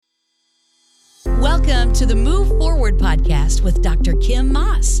Welcome to the Move Forward podcast with Dr. Kim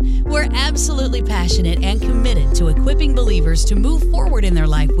Moss. We're absolutely passionate and committed to equipping believers to move forward in their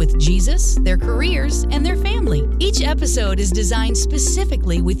life with Jesus, their careers, and their family. Each episode is designed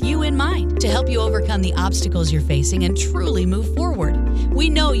specifically with you in mind to help you overcome the obstacles you're facing and truly move forward. We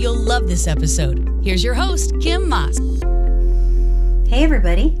know you'll love this episode. Here's your host, Kim Moss. Hey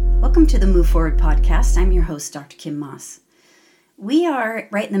everybody, welcome to the Move Forward podcast. I'm your host, Dr. Kim Moss. We are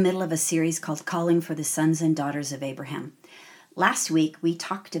right in the middle of a series called Calling for the Sons and Daughters of Abraham. Last week, we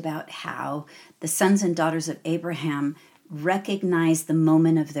talked about how the sons and daughters of Abraham recognize the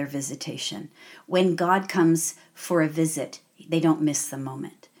moment of their visitation. When God comes for a visit, they don't miss the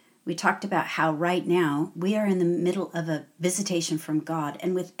moment. We talked about how right now we are in the middle of a visitation from God,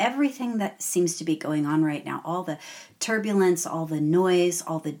 and with everything that seems to be going on right now, all the turbulence, all the noise,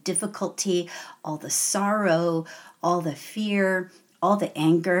 all the difficulty, all the sorrow, all the fear, all the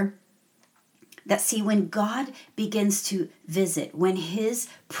anger, when God begins to visit, when His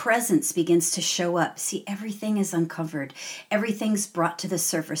presence begins to show up, everything is uncovered. Everything's brought to the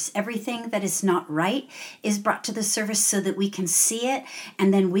surface. Everything that is not right is brought to the surface so that we can see it,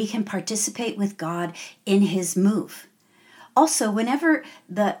 and then we can participate with God in His move. Also, whenever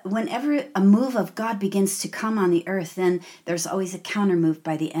a move of God begins to come on the earth, then there's always a counter move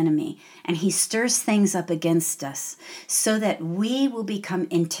by the enemy, and he stirs things up against us so that we will become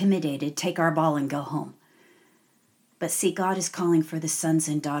intimidated, take our ball and go home. But God is calling for the sons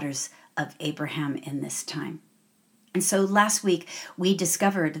and daughters of Abraham in this time. And so last week we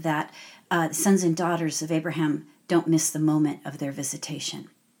discovered that sons and daughters of Abraham don't miss the moment of their visitation.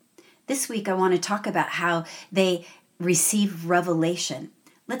 This week I want to talk about how they receive revelation.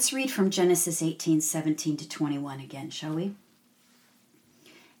 Let's read from Genesis 18:17-21 again, shall we?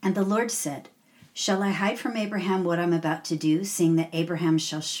 And the Lord said, "Shall I hide from Abraham what I'm about to do, seeing that Abraham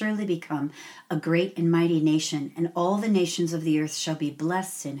shall surely become a great and mighty nation, and all the nations of the earth shall be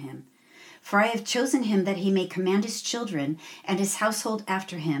blessed in him? For I have chosen him that he may command his children and his household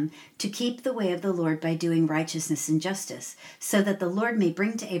after him to keep the way of the Lord by doing righteousness and justice, so that the Lord may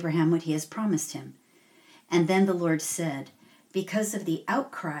bring to Abraham what he has promised him." And then the Lord said, "Because of the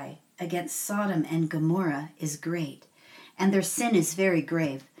outcry against Sodom and Gomorrah is great, and their sin is very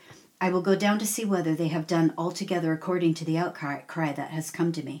grave, I will go down to see whether they have done altogether according to the outcry that has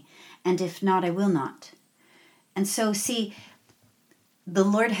come to me, and if not, I will not." And so, the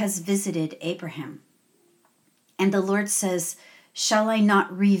Lord has visited Abraham. And the Lord says, "Shall I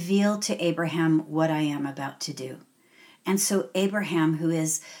not reveal to Abraham what I am about to do?" And so Abraham, who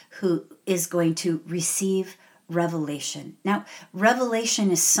is going to receive revelation. Now, revelation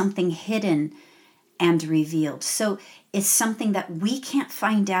is something hidden and revealed. So it's something that we can't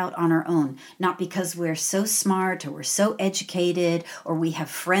find out on our own, not because we're so smart or we're so educated or we have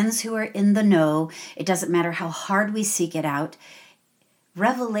friends who are in the know. It doesn't matter how hard we seek it out.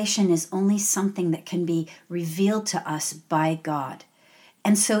 Revelation is only something that can be revealed to us by God.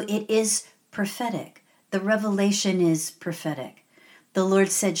 And so it is prophetic. The revelation is prophetic. The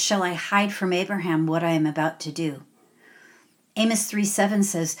Lord said, "Shall I hide from Abraham what I am about to do?" Amos 3:7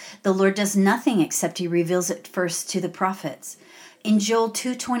 says, "The Lord does nothing except he reveals it first to the prophets." In Joel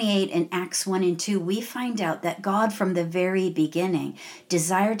 2:28 and Acts 1 and 2, we find out that God from the very beginning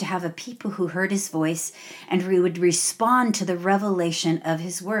desired to have a people who heard his voice and would respond to the revelation of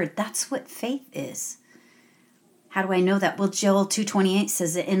his word. That's what faith is. How do I know that? Well, Joel 2:28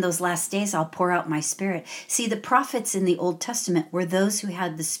 says that in those last days I'll pour out my spirit. The prophets in the Old Testament were those who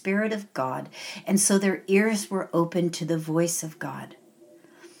had the Spirit of God, and so their ears were open to the voice of God.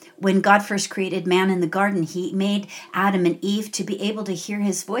 When God first created man in the garden, he made Adam and Eve to be able to hear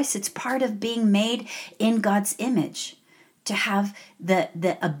his voice. It's part of being made in God's image, to have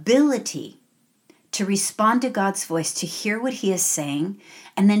the ability to respond to God's voice, to hear what he is saying,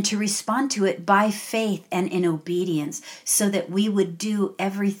 and then to respond to it by faith and in obedience, so that we would do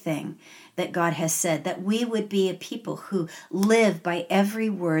everything that God has said, that we would be a people who live by every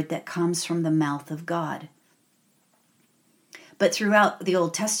word that comes from the mouth of God. But throughout the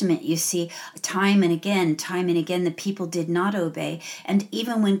Old Testament, you see time and again, the people did not obey. And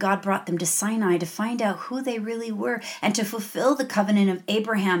even when God brought them to Sinai to find out who they really were and to fulfill the covenant of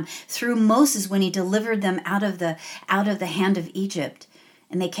Abraham through Moses when he delivered them out of the hand of Egypt,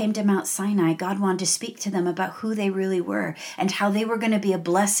 and they came to Mount Sinai, God wanted to speak to them about who they really were and how they were going to be a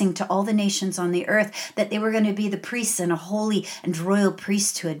blessing to all the nations on the earth, that they were going to be the priests in a holy and royal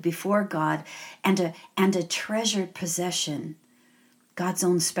priesthood before God, and a treasured possession, God's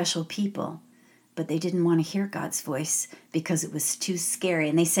own special people. But they didn't want to hear God's voice because it was too scary.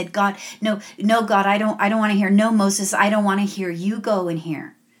 And they said, God, no, God, I don't want to hear. No, Moses, I don't want to hear. You go and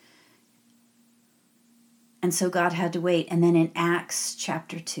hear. And so God had to wait. And then in Acts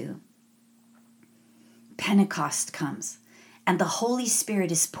chapter 2, Pentecost comes. And the Holy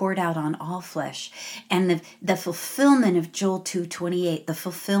Spirit is poured out on all flesh. And the fulfillment of Joel 2:28, the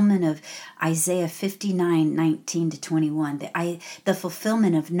fulfillment of Isaiah 59:19-21, the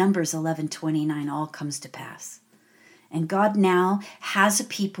fulfillment of Numbers 11:29 all comes to pass. And God now has a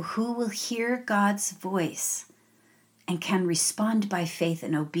people who will hear God's voice and can respond by faith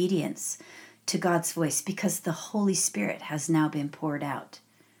and obedience to God's voice because the Holy Spirit has now been poured out.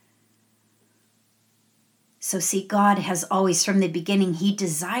 So see, God has always, from the beginning, he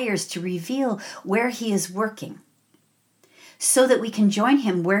desires to reveal where he is working so that we can join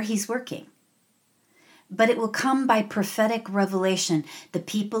him where he's working. But it will come by prophetic revelation, the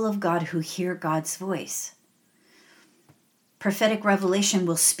people of God who hear God's voice. Prophetic revelation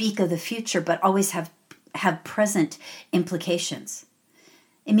will speak of the future, but always have present implications.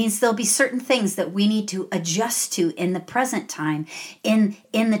 It means there'll be certain things that we need to adjust to in the present time, in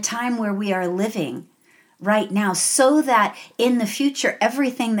the time where we are living right now, so that in the future,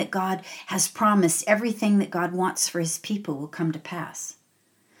 everything that God has promised, everything that God wants for his people will come to pass.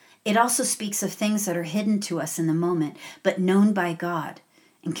 It also speaks of things that are hidden to us in the moment, but known by God,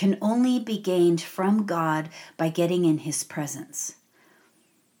 and can only be gained from God by getting in his presence.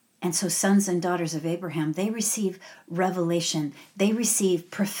 And so sons and daughters of Abraham, they receive revelation. They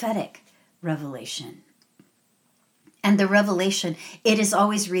receive prophetic revelation. And the revelation, it is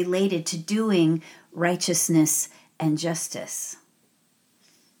always related to doing righteousness and justice.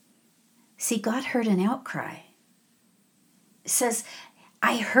 See, God heard an outcry. It says,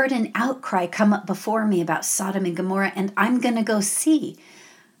 I heard an outcry come up before me about Sodom and Gomorrah, and I'm going to go see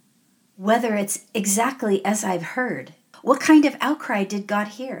whether it's exactly as I've heard. What kind of outcry did God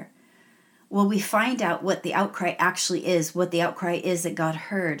hear? Well, we find out what the outcry actually is, what the outcry is that God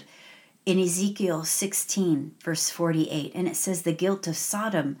heard in Ezekiel 16, verse 48. And it says the guilt of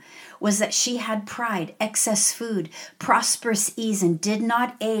Sodom was that she had pride, excess food, prosperous ease, and did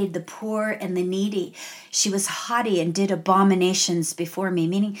not aid the poor and the needy. She was haughty and did abominations before me,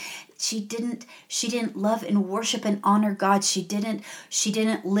 meaning she didn't love and worship and honor God. She didn't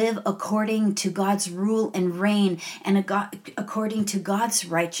live according to God's rule and reign and according to God's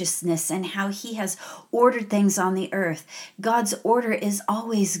righteousness and how he has ordered things on the earth. God's order is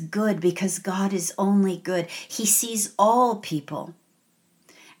always good because God is only good. He sees all people.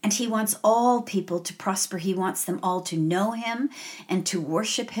 And he wants all people to prosper. He wants them all to know him and to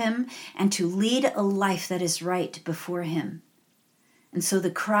worship him and to lead a life that is right before him. And so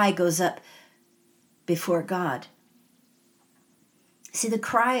the cry goes up before God. See, the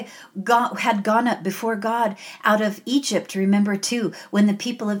cry had gone up before God out of Egypt, remember too, when the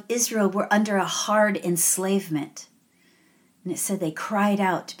people of Israel were under a hard enslavement. And it said they cried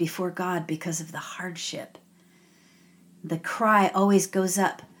out before God because of the hardship. The cry always goes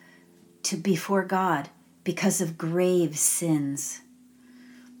up to before God because of grave sins.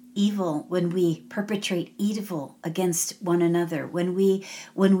 Evil, when we perpetrate evil against one another, when we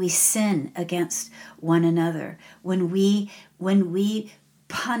sin against one another, when we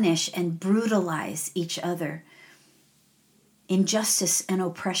punish and brutalize each other, injustice and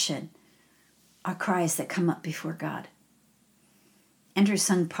oppression are cries that come up before God. Andrew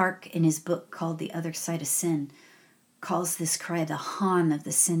Sung Park, in his book called The Other Side of Sin, calls this cry the Han of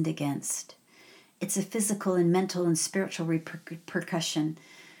the sinned against. It's a physical and mental and spiritual repercussion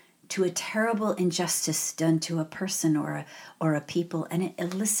to a terrible injustice done to a person or a people, and it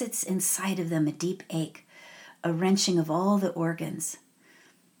elicits inside of them a deep ache, a wrenching of all the organs.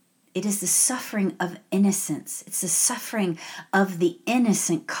 It is the suffering of innocence. It's the suffering of the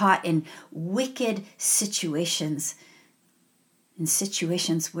innocent caught in wicked situations, in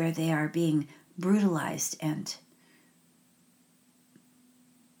situations where they are being brutalized and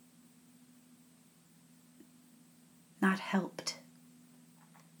not helped,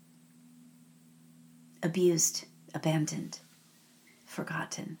 abused, abandoned,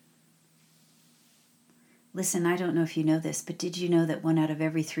 forgotten. Listen, I don't know if you know this, but did you know that 1 out of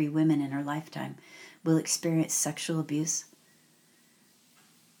every 3 women in her lifetime will experience sexual abuse?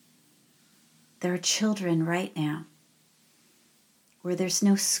 There are children right now where there's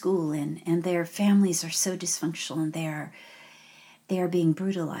no school and their families are so dysfunctional and they are being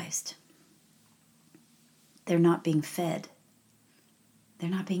brutalized. They're not being fed. They're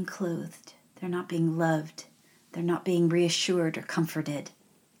not being clothed. They're not being loved. They're not being reassured or comforted.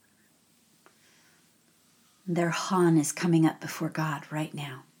 Their Han is coming up before God right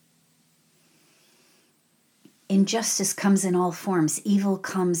now. Injustice comes in all forms. Evil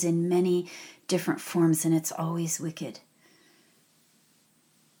comes in many different forms, and it's always wicked.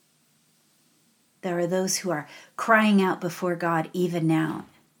 There are those who are crying out before God even now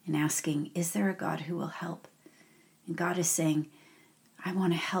and asking, is there a God who will help? And God is saying, I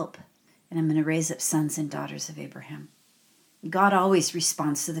want to help, and I'm going to raise up sons and daughters of Abraham. God always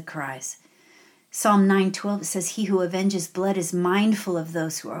responds to the cries. Psalm 9:12 says, he who avenges blood is mindful of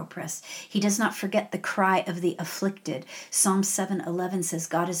those who are oppressed. He does not forget the cry of the afflicted. Psalm 7:11 says,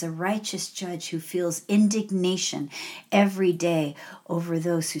 God is a righteous judge who feels indignation every day over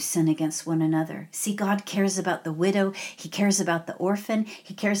those who sin against one another. See, God cares about the widow. He cares about the orphan.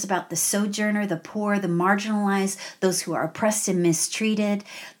 He cares about the sojourner, the poor, the marginalized, those who are oppressed and mistreated,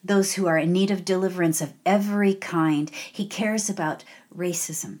 those who are in need of deliverance of every kind. He cares about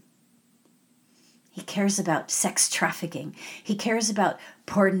racism. He cares about sex trafficking. He cares about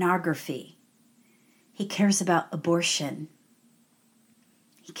pornography. He cares about abortion.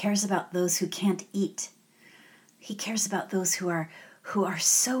 He cares about those who can't eat. He cares about those who are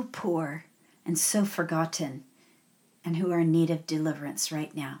so poor and so forgotten and who are in need of deliverance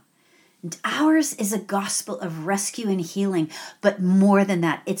right now. And ours is a gospel of rescue and healing, but more than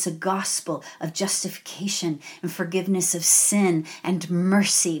that, it's a gospel of justification and forgiveness of sin and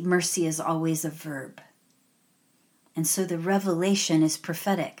mercy. Mercy is always a verb. And so the revelation is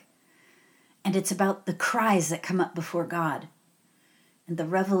prophetic. And it's about the cries that come up before God. And the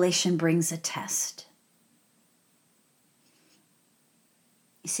revelation brings a test.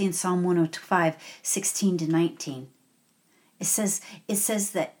 You see in Psalm 105, 16-19, it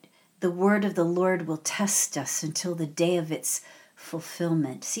says that the word of the Lord will test us until the day of its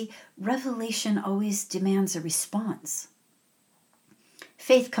fulfillment. See, revelation always demands a response.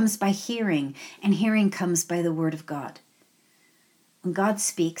 Faith comes by hearing, and hearing comes by the word of God. When God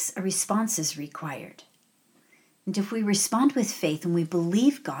speaks, a response is required. And if we respond with faith and we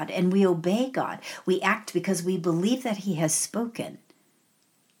believe God and we obey God, we act because we believe that He has spoken,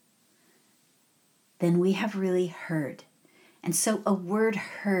 then we have really heard. And so a word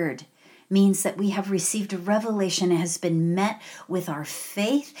heard means that we have received a revelation and has been met with our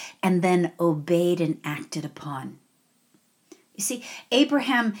faith and then obeyed and acted upon. You see,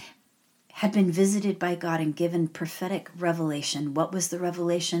 Abraham had been visited by God and given prophetic revelation. What was the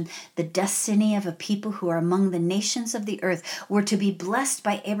revelation? The destiny of a people who are among the nations of the earth were to be blessed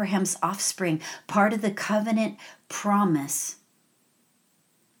by Abraham's offspring, part of the covenant promise.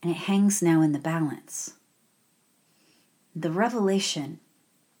 And it hangs now in the balance. The revelation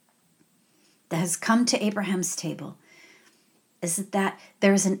that has come to Abraham's table is that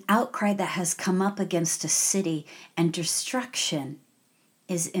there is an outcry that has come up against a city and destruction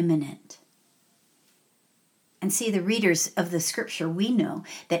is imminent. And see, the readers of the scripture, we know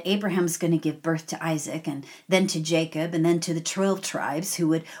that Abraham's going to give birth to Isaac and then to Jacob and then to the 12 tribes who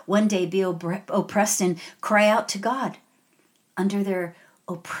would one day be oppressed and cry out to God under their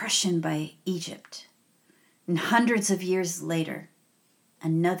oppression by Egypt. And hundreds of years later,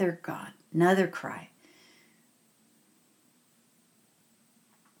 another cry.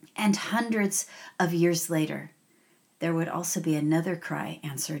 And hundreds of years later, there would also be another cry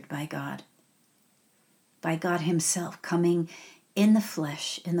answered by God Himself coming in the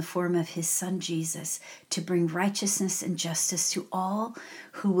flesh, in the form of His Son Jesus, to bring righteousness and justice to all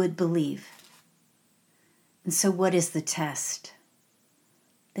who would believe. And so what is the test?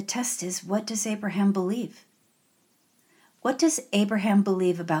 The test is, what does Abraham believe? What does Abraham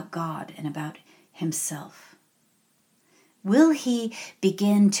believe about God and about himself? Will he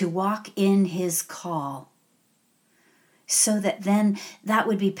begin to walk in his call so that then that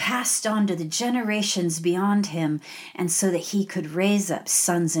would be passed on to the generations beyond him, and so that he could raise up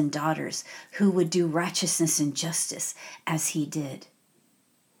sons and daughters who would do righteousness and justice as he did?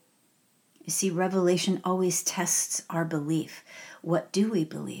 You see, revelation always tests our belief. What do we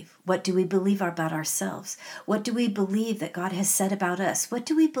believe? What do we believe about ourselves? What do we believe that God has said about us? What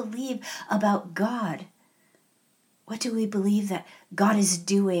do we believe about God? What do we believe that God is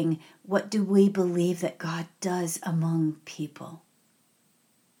doing? What do we believe that God does among people?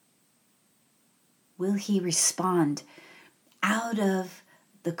 Will he respond out of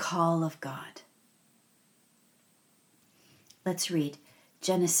the call of God? Let's read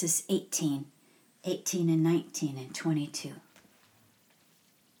Genesis 18 and 19 and 22.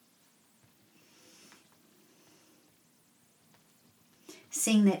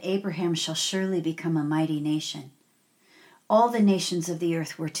 Seeing that Abraham shall surely become a mighty nation. All the nations of the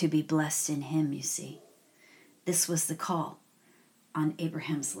earth were to be blessed in him, you see. This was the call on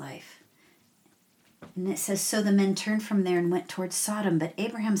Abraham's life. And it says, so the men turned from there and went towards Sodom, but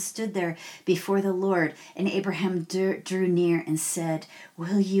Abraham stood there before the Lord, and Abraham drew near and said,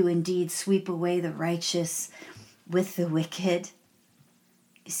 will you indeed sweep away the righteous with the wicked?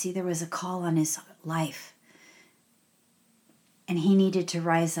 You see, there was a call on his life, and he needed to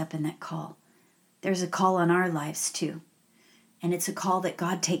rise up in that call. There's a call on our lives too, and it's a call that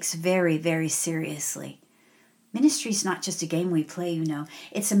God takes very, very seriously. Ministry is not just a game we play,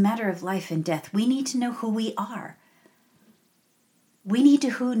 It's a matter of life and death. We need to know who we are. We need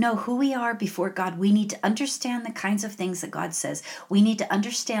to know who we are before God. We need to understand the kinds of things that God says. We need to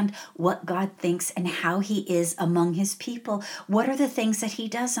understand what God thinks and how he is among his people. What are the things that he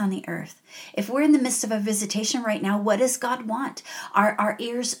does on the earth? If we're in the midst of a visitation right now, what does God want? Are our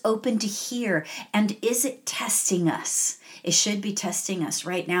ears open to hear? And is it testing us? It should be testing us.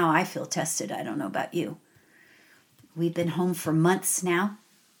 Right now, I feel tested. I don't know about you. We've been home for months now.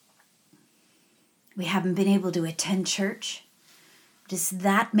 We haven't been able to attend church. Does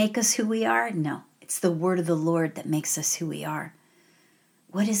that make us who we are? No, it's the word of the Lord that makes us who we are.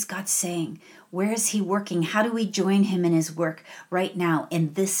 What is God saying? Where is he working? How do we join him in his work right now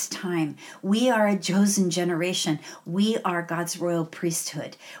in this time? We are a chosen generation. We are God's royal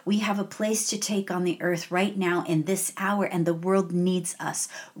priesthood. We have a place to take on the earth right now in this hour, and the world needs us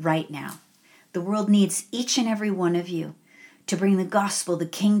right now. The world needs each and every one of you to bring the gospel, the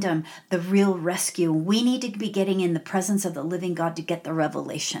kingdom, the real rescue. We need to be getting in the presence of the living God to get the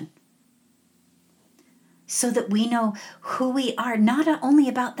revelation, so that we know who we are. Not only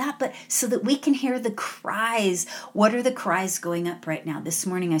about that, but so that we can hear the cries. What are the cries going up right now? This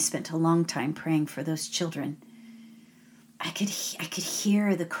morning I spent a long time praying for those children. I could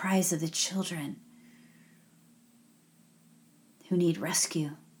hear the cries of the children who need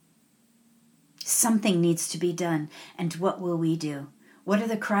rescue. Something needs to be done. And what will we do? What are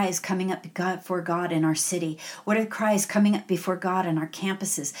the cries coming up before God in our city? What are the cries coming up before God in our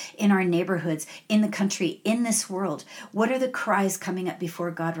campuses, in our neighborhoods, in the country, in this world? What are the cries coming up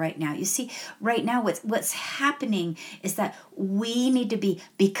before God right now? You see, right now what's happening is that we need to be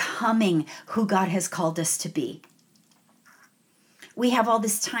becoming who God has called us to be. We have all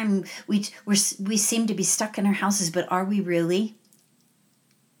this time. We seem to be stuck in our houses, but are we really?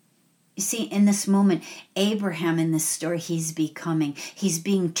 You see, in this moment, Abraham in this story, he's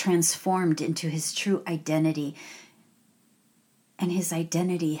being transformed into his true identity. And his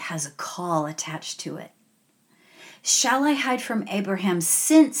identity has a call attached to it. Shall I hide from Abraham,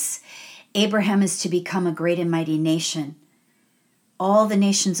 since Abraham is to become a great and mighty nation? All the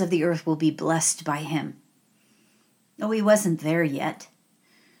nations of the earth will be blessed by him. No, he wasn't there yet.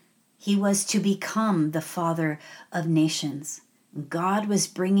 He was to become the father of nations. God was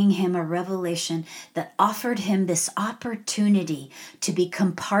bringing him a revelation that offered him this opportunity to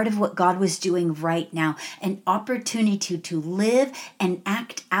become part of what God was doing right now, an opportunity to live and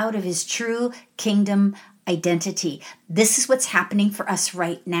act out of his true kingdom identity. This is what's happening for us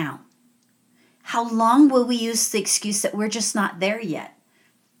right now. How long will we use the excuse that we're just not there yet?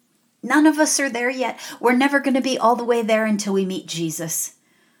 None of us are there yet. We're never going to be all the way there until we meet Jesus.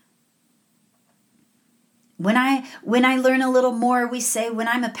 When I learn a little more, we say, when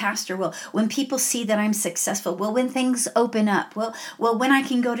I'm a pastor, well, when people see that I'm successful, well, when things open up, well, when I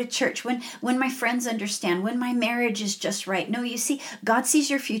can go to church, when my friends understand, when my marriage is just right. No, you see, God sees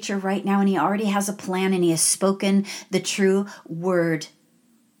your future right now, and he already has a plan, and he has spoken the true word.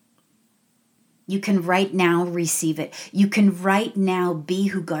 You can right now receive it. You can right now be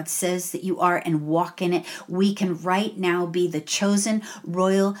who God says that you are and walk in it. We can right now be the chosen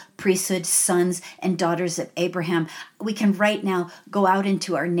royal priesthood sons and daughters of Abraham. We can right now go out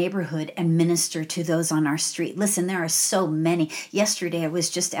into our neighborhood and minister to those on our street. Listen, there are so many. Yesterday I was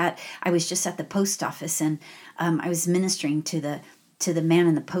just at the post office, and I was ministering to the man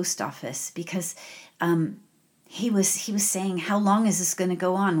in the post office, because he was saying, how long is this going to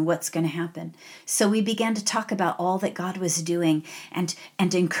go on? What's going to happen? So we began to talk about all that God was doing and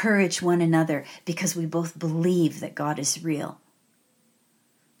encourage one another, because we both believe that God is real.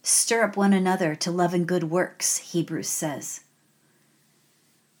 Stir up one another to love and good works, Hebrews says.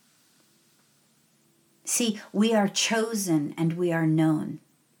 See, we are chosen and we are known.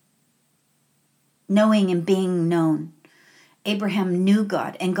 Knowing and being known. Abraham knew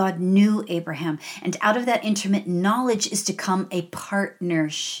God, and God knew Abraham. And out of that intimate knowledge is to come a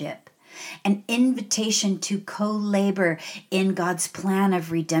partnership, an invitation to co-labor in God's plan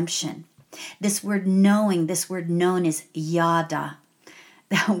of redemption. This word knowing, this word known is yada.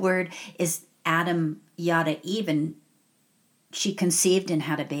 That word is Adam, yada, Eve, and she conceived and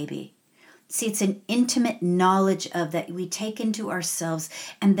had a baby. See, it's an intimate knowledge of that we take into ourselves,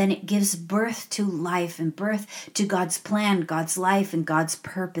 and then it gives birth to life and birth to God's plan, God's life, and God's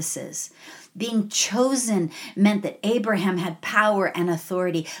purposes. Being chosen meant that Abraham had power and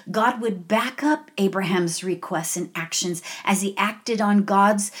authority. God would back up Abraham's requests and actions as he acted on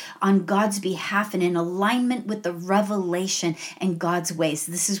God's behalf and in alignment with the revelation and God's ways.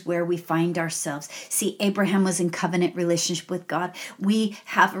 This is where we find ourselves. See, Abraham was in covenant relationship with God. We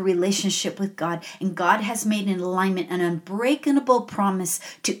have a relationship with God, and God has made an alignment, an unbreakable promise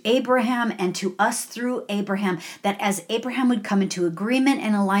to Abraham and to us through Abraham, that as Abraham would come into agreement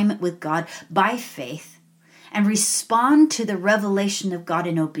and alignment with God by faith and respond to the revelation of God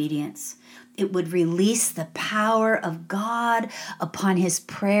in obedience, it would release the power of God upon his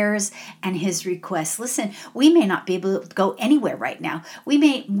prayers and his requests. Listen, we may not be able to go anywhere right now. We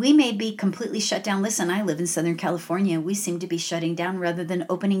may be completely shut down. Listen, I live in Southern California. We seem to be shutting down rather than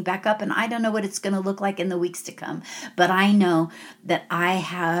opening back up, and I don't know what it's going to look like in the weeks to come. But I know that I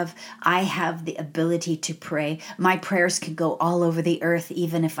have the ability to pray. My prayers can go all over the earth,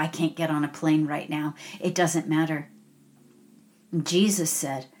 even if I can't get on a plane right now. It doesn't matter. Jesus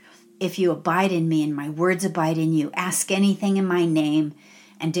said, "If you abide in me and my words abide in you, ask anything in my name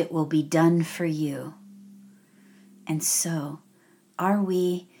and it will be done for you." And so, are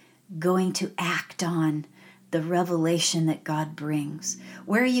we going to act on the revelation that God brings?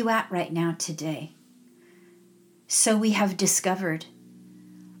 Where are you at right now today? So we have discovered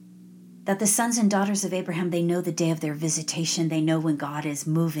that the sons and daughters of Abraham, they know the day of their visitation. They know when God is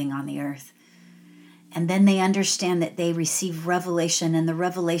moving on the earth. And then they understand that they receive revelation, and the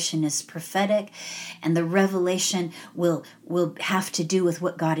revelation is prophetic, and the revelation will have to do with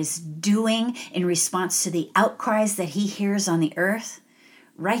what God is doing in response to the outcries that he hears on the earth,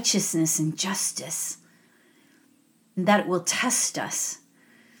 righteousness and justice, and that it will test us.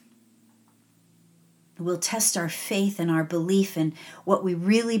 It will test our faith and our belief in what we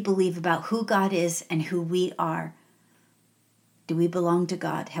really believe about who God is and who we are. Do we belong to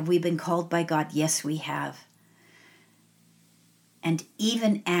God? Have we been called by God? Yes, we have. And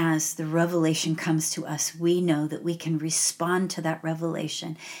even as the revelation comes to us, we know that we can respond to that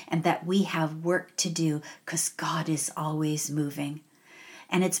revelation and that we have work to do because God is always moving.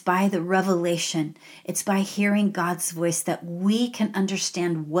 And it's by the revelation, it's by hearing God's voice that we can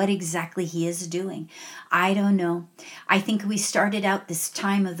understand what exactly he is doing. I don't know. I think we started out this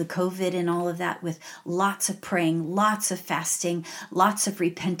time of the COVID and all of that with lots of praying, lots of fasting, lots of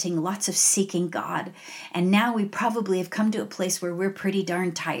repenting, lots of seeking God. And now we probably have come to a place where we're pretty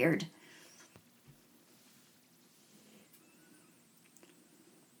darn tired.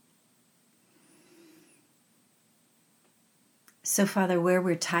 So, Father, where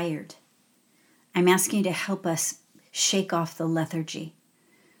we're tired, I'm asking you to help us shake off the lethargy.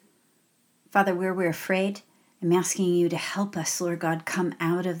 Father, where we're afraid, I'm asking you to help us, Lord God, come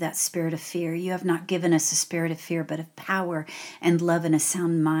out of that spirit of fear. You have not given us a spirit of fear, but of power and love and a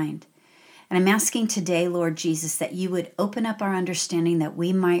sound mind. And I'm asking today, Lord Jesus, that you would open up our understanding that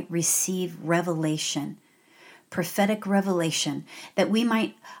we might receive revelation, prophetic revelation, that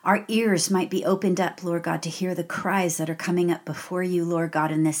our ears might be opened up, Lord God, to hear the cries that are coming up before you, Lord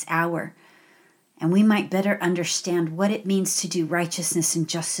God, in this hour. And we might better understand what it means to do righteousness and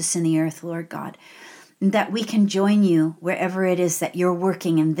justice in the earth, Lord God. And that we can join you wherever it is that you're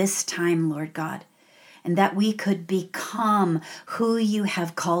working in this time, Lord God. And that we could become who you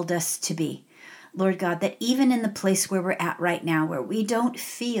have called us to be. Lord God, that even in the place where we're at right now, where we don't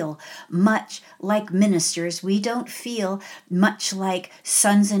feel much like ministers, we don't feel much like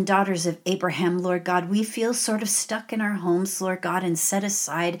sons and daughters of Abraham, Lord God, we feel sort of stuck in our homes, Lord God, and set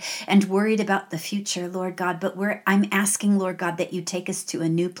aside and worried about the future, Lord God. But I'm asking, Lord God, that you take us to a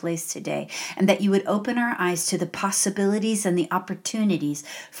new place today and that you would open our eyes to the possibilities and the opportunities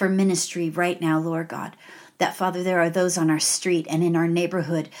for ministry right now, Lord God. That, Father, there are those on our street and in our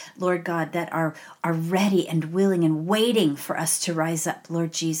neighborhood, Lord God, that are ready and willing and waiting for us to rise up,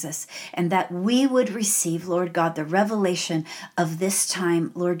 Lord Jesus, and that we would receive, Lord God, the revelation of this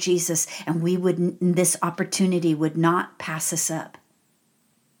time, Lord Jesus, and this opportunity would not pass us up.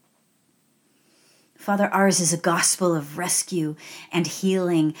 Father, ours is a gospel of rescue and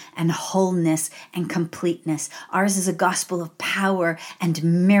healing and wholeness and completeness. Ours is a gospel of power and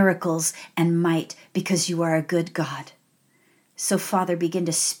miracles and might because you are a good God. So, Father, begin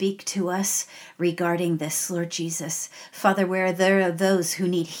to speak to us regarding this, Lord Jesus. Father, where there are those who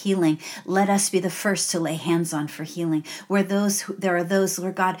need healing, let us be the first to lay hands on for healing. Where there are those,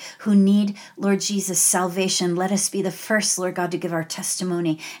 Lord God, who need, Lord Jesus, salvation, let us be the first, Lord God, to give our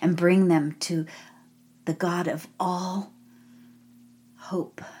testimony and bring them to the God of all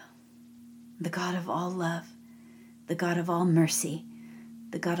hope, the God of all love, the God of all mercy,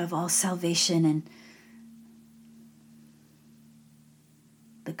 the God of all salvation, and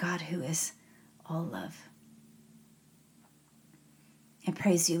the God who is all love. I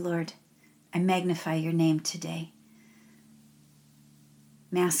praise you, Lord. I magnify your name today.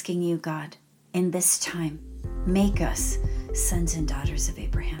 I'm asking you, God, in this time, make us sons and daughters of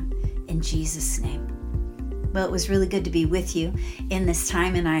Abraham. In Jesus' name. Well, it was really good to be with you in this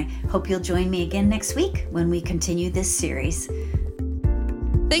time, and I hope you'll join me again next week when we continue this series.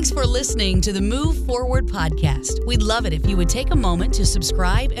 Thanks for listening to the Move Forward podcast. We'd love it if you would take a moment to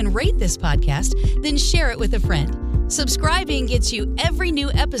subscribe and rate this podcast, then share it with a friend. Subscribing gets you every new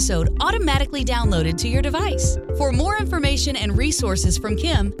episode automatically downloaded to your device. For more information and resources from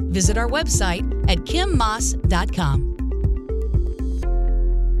Kim, visit our website at kimmoss.com.